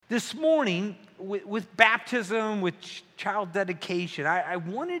This morning, with baptism, with child dedication, I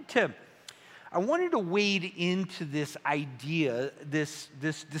wanted to wade into this idea, this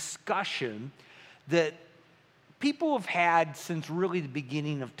discussion that people have had since really the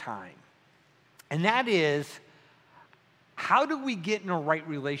beginning of time. And that is, how do we get in a right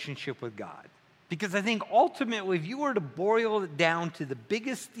relationship with God? Because I think ultimately, if you were to boil it down to the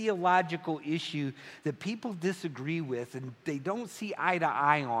biggest theological issue that people disagree with and they don't see eye to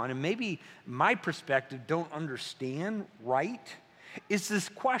eye on, and maybe my perspective don't understand right, is this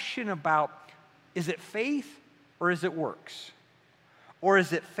question about, is it faith or is it works? Or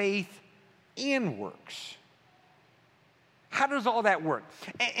is it faith and works? How does all that work?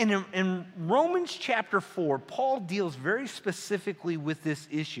 And in Romans chapter 4, Paul deals very specifically with this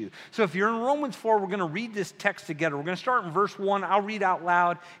issue. So if you're in Romans 4, we're going to read this text together. We're going to start in verse 1. I'll read out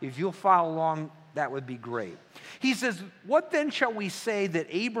loud. If you'll follow along, that would be great. He says, "What then shall we say that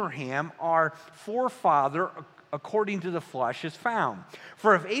Abraham, our forefather, according to the flesh, is found?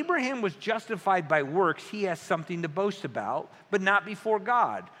 For if Abraham was justified by works, he has something to boast about, but not before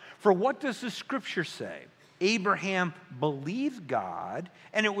God. For what does the Scripture say? Abraham believed God,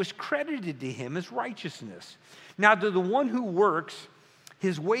 and it was credited to him as righteousness. Now to the one who works,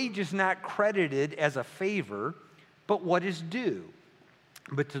 his wage is not credited as a favor, but what is due.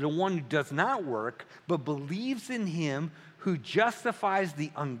 But to the one who does not work, but believes in him who justifies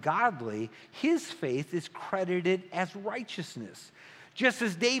the ungodly, his faith is credited as righteousness. Just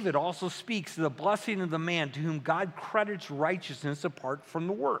as David also speaks of the blessing of the man to whom God credits righteousness apart from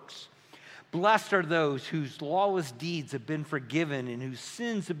the works. Blessed are those whose lawless deeds have been forgiven and whose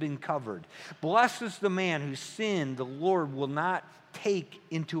sins have been covered. Blessed is the man whose sin the Lord will not take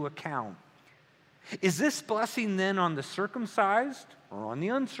into account. Is this blessing then on the circumcised or on the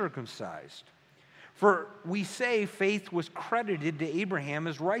uncircumcised? For we say faith was credited to Abraham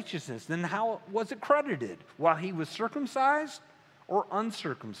as righteousness. Then how was it credited? While he was circumcised or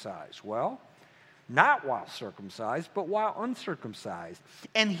uncircumcised? Well, not while circumcised, but while uncircumcised.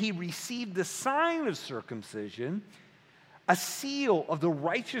 And he received the sign of circumcision, a seal of the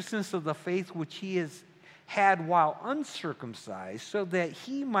righteousness of the faith which he has had while uncircumcised, so that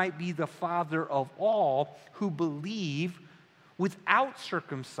he might be the father of all who believe without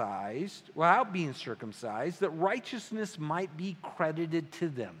being circumcised, that righteousness might be credited to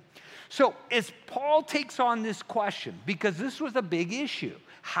them. So as Paul takes on this question, because this was a big issue,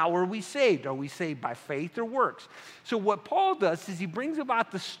 how are we saved? Are we saved by faith or works? So what Paul does is he brings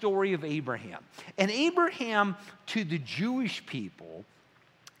about the story of Abraham. And Abraham, to the Jewish people,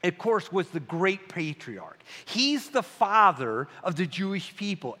 of course, was the great patriarch. He's the father of the Jewish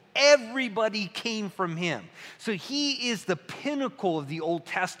people. Everybody came from him. So he is the pinnacle of the Old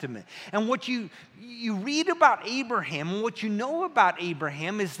Testament. And what you read about Abraham, and what you know about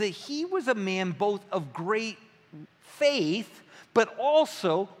Abraham, is that he was a man both of great faith, but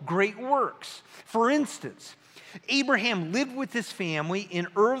also great works. For instance, Abraham lived with his family in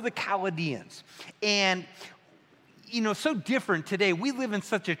Ur of the Chaldeans. And so different today. We live in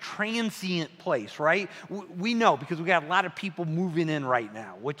such a transient place, right? We know because we got a lot of people moving in right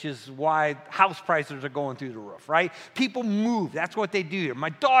now, which is why house prices are going through the roof, right? People move. That's what they do here.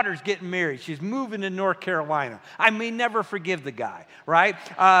 My daughter's getting married. She's moving to North Carolina. I may never forgive the guy, right?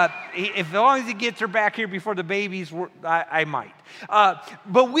 As long as he gets her back here before the babies, I might.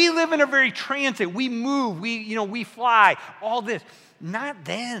 But we live in a very transit. We move. We fly. All this. Not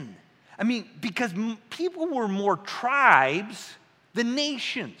then. I mean, because people were more tribes than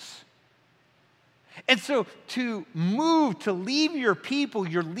nations. And so to move, to leave your people,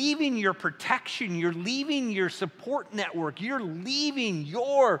 you're leaving your protection, you're leaving your support network, you're leaving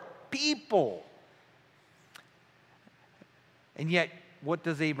your people. And yet, what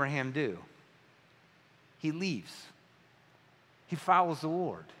does Abraham do? He leaves. He follows the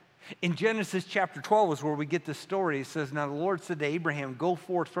Lord. In Genesis chapter 12 is where we get this story. It says, "Now the Lord said to Abraham, go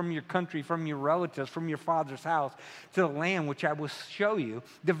forth from your country, from your relatives, from your father's house, to the land which I will show you."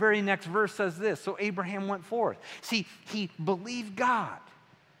 The very next verse says this, "So Abraham went forth." See, he believed God.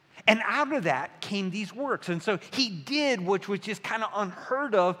 And out of that came these works. And so he did, which was just kind of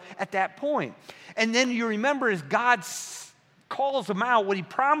unheard of at that point. And then you remember as God calls him out, what he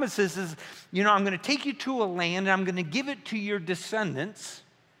promises is, I'm going to take you to a land, and I'm going to give it to your descendants.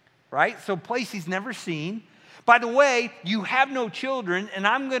 Right? So a place he's never seen. By the way, you have no children, and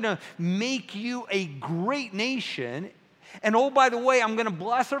I'm going to make you a great nation. And oh, by the way, I'm going to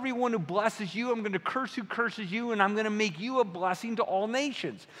bless everyone who blesses you. I'm going to curse who curses you, and I'm going to make you a blessing to all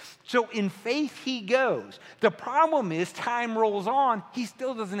nations. So in faith, he goes. The problem is time rolls on. He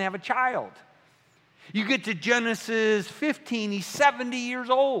still doesn't have a child. You get to Genesis 15, he's 70 years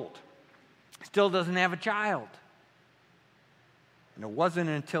old. Still doesn't have a child. And it wasn't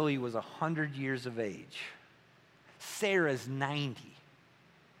until he was 100 years of age. Sarah's 90.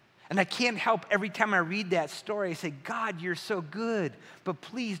 And I can't help every time I read that story, I say, God, you're so good, but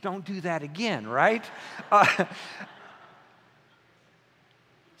please don't do that again, right?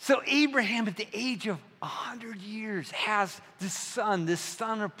 So Abraham, at the age of 100 years, has this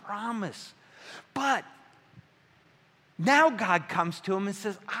son of promise. But now God comes to him and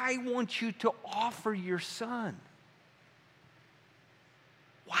says, I want you to offer your son.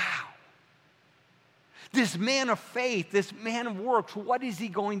 Wow. This man of faith, this man of works, what is he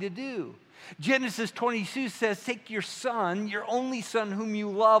going to do? Genesis 22 says, take your son, your only son whom you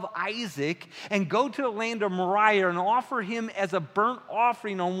love, Isaac, and go to the land of Moriah and offer him as a burnt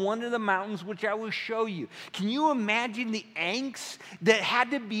offering on one of the mountains which I will show you. Can you imagine the angst that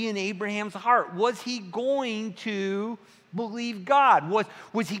had to be in Abraham's heart? Was he going to believe God?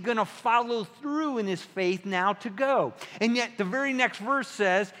 Was he going to follow through in his faith now to go? And yet the very next verse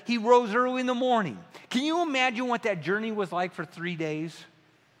says he rose early in the morning. Can you imagine what that journey was like for 3 days?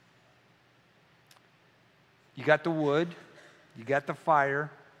 You got the wood, you got the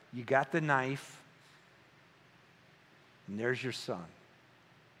fire, you got the knife, and there's your son.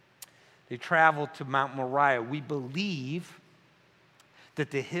 They traveled to Mount Moriah. We believe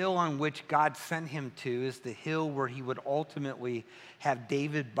that the hill on which God sent him to is the hill where he would ultimately have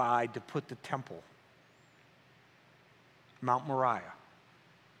David buy to put the temple. Mount Moriah.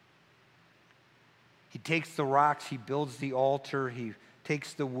 He takes the rocks, he builds the altar, he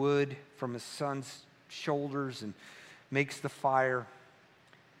takes the wood from his son's shoulders and makes the fire.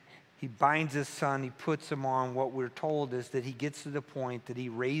 He binds his son, he puts him on. What we're told is that he gets to the point that he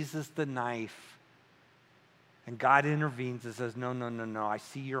raises the knife and God intervenes and says, no, I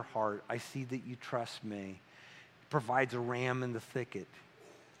see your heart. I see that you trust me. Provides a ram in the thicket.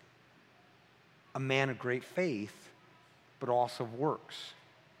 A man of great faith, but also of works.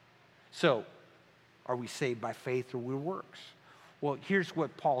 So, are we saved by faith or with works? Well, here's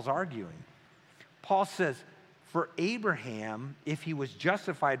what Paul's arguing. Paul says, for Abraham, if he was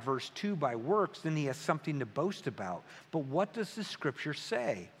justified, verse 2, by works, then he has something to boast about. But what does the scripture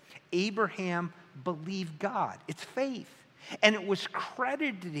say? Abraham believed God. It's faith. And it was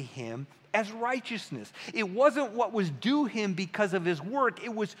credited to him as righteousness. It wasn't what was due him because of his work.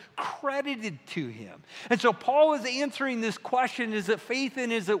 It was credited to him. And so Paul is answering this question, is it faith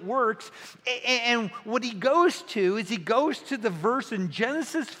and is it works? And what he goes to is he goes to the verse in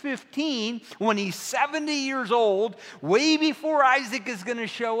Genesis 15 when he's 70 years old, way before Isaac is going to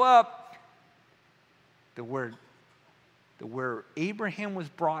show up, where Abraham was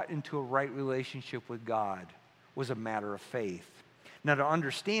brought into a right relationship with God was a matter of faith. Now, to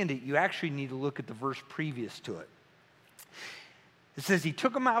understand it, you actually need to look at the verse previous to it. It says, he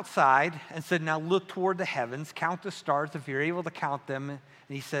took him outside and said, now look toward the heavens, count the stars if you're able to count them. And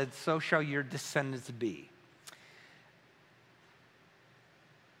he said, so shall your descendants be.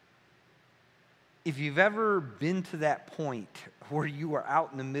 If you've ever been to that point where you are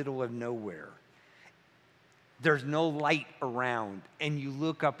out in the middle of nowhere, there's no light around, and you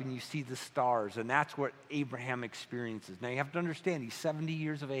look up and you see the stars, and that's what Abraham experiences. Now, you have to understand, he's 70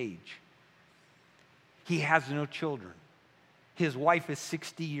 years of age. He has no children. His wife is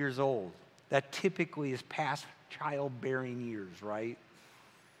 60 years old. That typically is past childbearing years, right?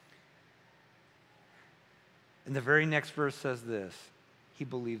 And the very next verse says this, he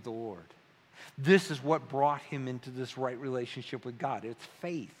believed the Lord. This is what brought him into this right relationship with God. It's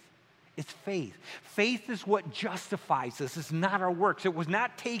faith. It's faith. Faith is what justifies us. It's not our works. It was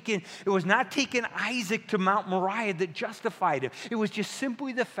not taking Isaac to Mount Moriah that justified him. It was just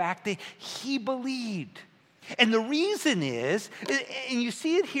simply the fact that he believed. And the reason is, and you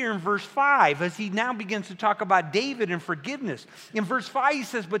see it here in verse 5, as he now begins to talk about David and forgiveness. In verse 5, he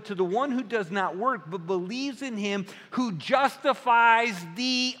says, but to the one who does not work, but believes in him who justifies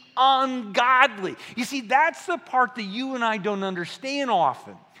the ungodly. You see, that's the part that you and I don't understand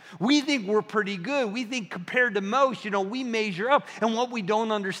often. We think we're pretty good. We think compared to most, we measure up. And what we don't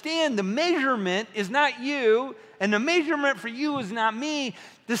understand, the measurement is not you, and the measurement for you is not me.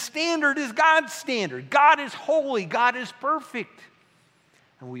 The standard is God's standard. God is holy. God is perfect.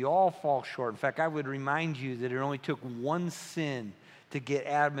 And we all fall short. In fact, I would remind you that it only took one sin to get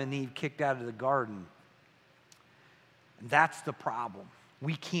Adam and Eve kicked out of the garden. And that's the problem.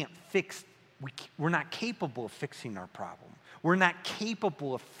 We're not capable of fixing our problem. We're not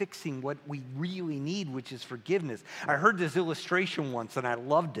capable of fixing what we really need, which is forgiveness. I heard this illustration once, and I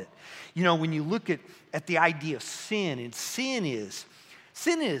loved it. When you look at the idea of sin, and sin is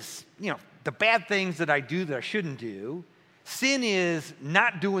Sin is, the bad things that I do that I shouldn't do. Sin is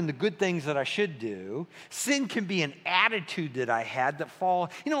not doing the good things that I should do. Sin can be an attitude that I had that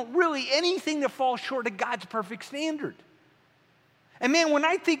really anything that falls short of God's perfect standard. And man, when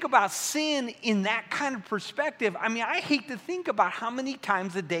I think about sin in that kind of perspective, I hate to think about how many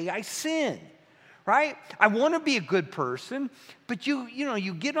times a day I sin, right? I want to be a good person, but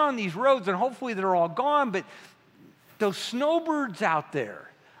you get on these roads and hopefully they're all gone, but those snowbirds out there,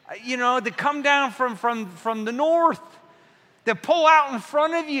 that come down from the north, that pull out in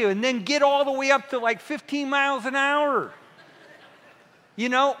front of you and then get all the way up to like 15 miles an hour.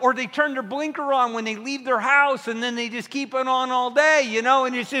 Or they turn their blinker on when they leave their house and then they just keep it on all day,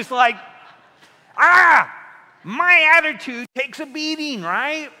 and it's just like, my attitude takes a beating,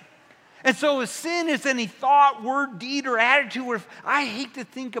 right? And so a sin is any thought, word, deed, or attitude where I hate to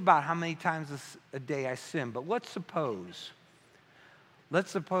think about how many times a day I sin, but let's suppose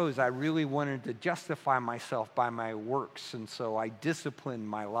I really wanted to justify myself by my works, and so I disciplined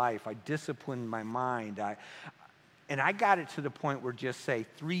my life, I disciplined my mind, and I got it to the point where just say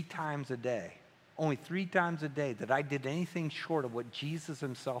 3 times a day, only 3 times a day that I did anything short of what Jesus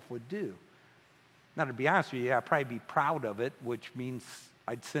himself would do. Now, to be honest with you, I'd probably be proud of it, which means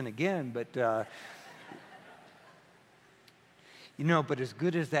I'd sin again, but but as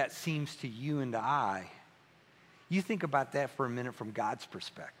good as that seems to you and to I, you think about that for a minute from God's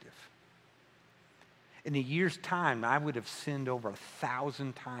perspective. In a year's time, I would have sinned over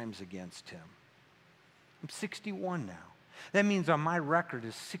 1,000 times against him. I'm 61 now. That means on my record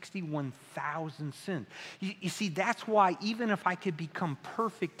is 61,000 sins. You see, that's why even if I could become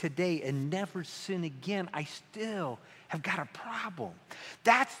perfect today and never sin again, I still have got a problem.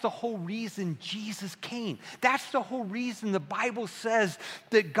 That's the whole reason Jesus came. That's the whole reason the Bible says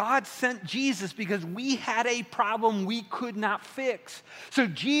that God sent Jesus, because we had a problem we could not fix. So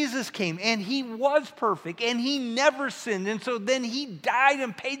Jesus came and he was perfect and he never sinned. And so then he died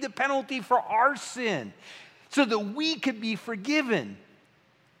and paid the penalty for our sin so that we could be forgiven.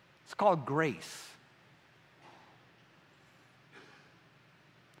 It's called grace.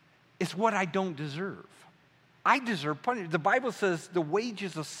 It's what I don't deserve. I deserve punishment. The Bible says the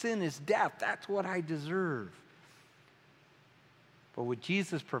wages of sin is death. That's what I deserve. But what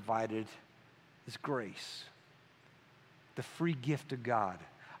Jesus provided is grace, the free gift of God.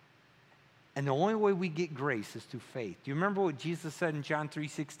 And the only way we get grace is through faith. Do you remember what Jesus said in John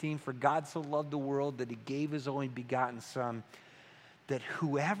 3:16? For God so loved the world that he gave his only begotten Son, that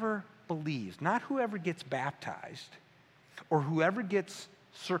whoever believes, not whoever gets baptized or whoever gets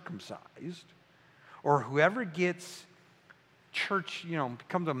circumcised, or whoever gets church,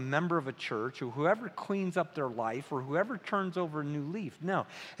 becomes a member of a church, or whoever cleans up their life, or whoever turns over a new leaf. No,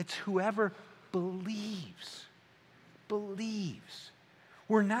 it's whoever believes. Believes.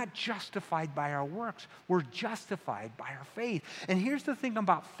 We're not justified by our works. We're justified by our faith. And here's the thing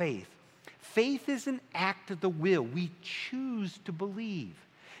about faith. Faith is an act of the will. We choose to believe.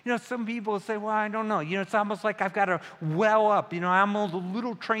 Some people say, well, I don't know. It's almost like I've got to well up. I'm a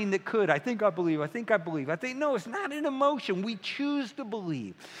little train that could. I think I believe. No, it's not an emotion. We choose to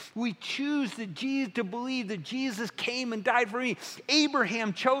believe. We choose to believe that Jesus came and died for me.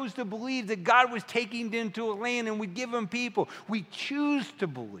 Abraham chose to believe that God was taking him to a land and would give him people. We choose to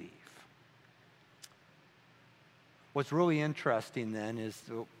believe. What's really interesting then is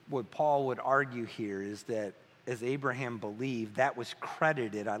what Paul would argue here is that as Abraham believed, that was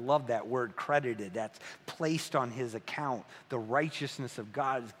credited. I love that word, credited. That's placed on his account. The righteousness of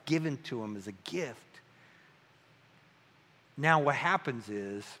God is given to him as a gift. Now what happens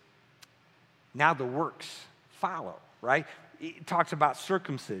is, now the works follow, right? It talks about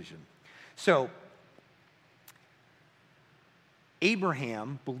circumcision. So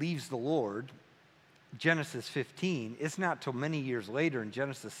Abraham believes the Lord, Genesis 15. It's not till many years later in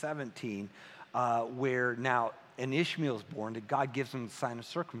Genesis 17 where now an Ishmael is born, that God gives him the sign of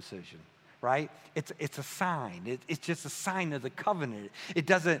circumcision, right? It's a sign. It's just a sign of the covenant. It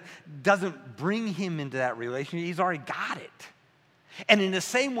doesn't bring him into that relationship. He's already got it. And in the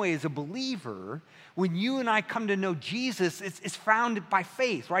same way as a believer, when you and I come to know Jesus, it's found by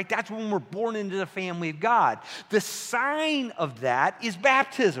faith, right? That's when we're born into the family of God. The sign of that is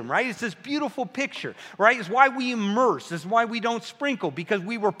baptism, right? It's this beautiful picture, right? It's why we immerse. It's why we don't sprinkle, because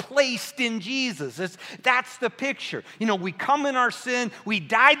we were placed in Jesus. That's the picture. We come in our sin. We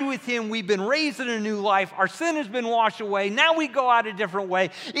died with him. We've been raised in a new life. Our sin has been washed away. Now we go out a different way.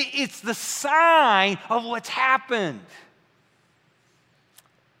 It's the sign of what's happened.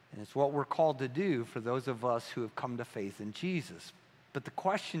 And it's what we're called to do for those of us who have come to faith in Jesus. But the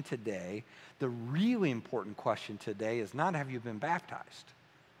question today, the really important question today is not have you been baptized?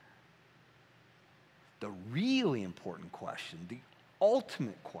 The really important question, the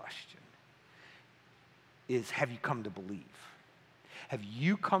ultimate question is have you come to believe? Have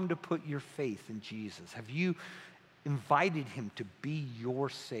you come to put your faith in Jesus? Have you invited him to be your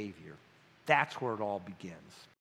Savior? That's where it all begins.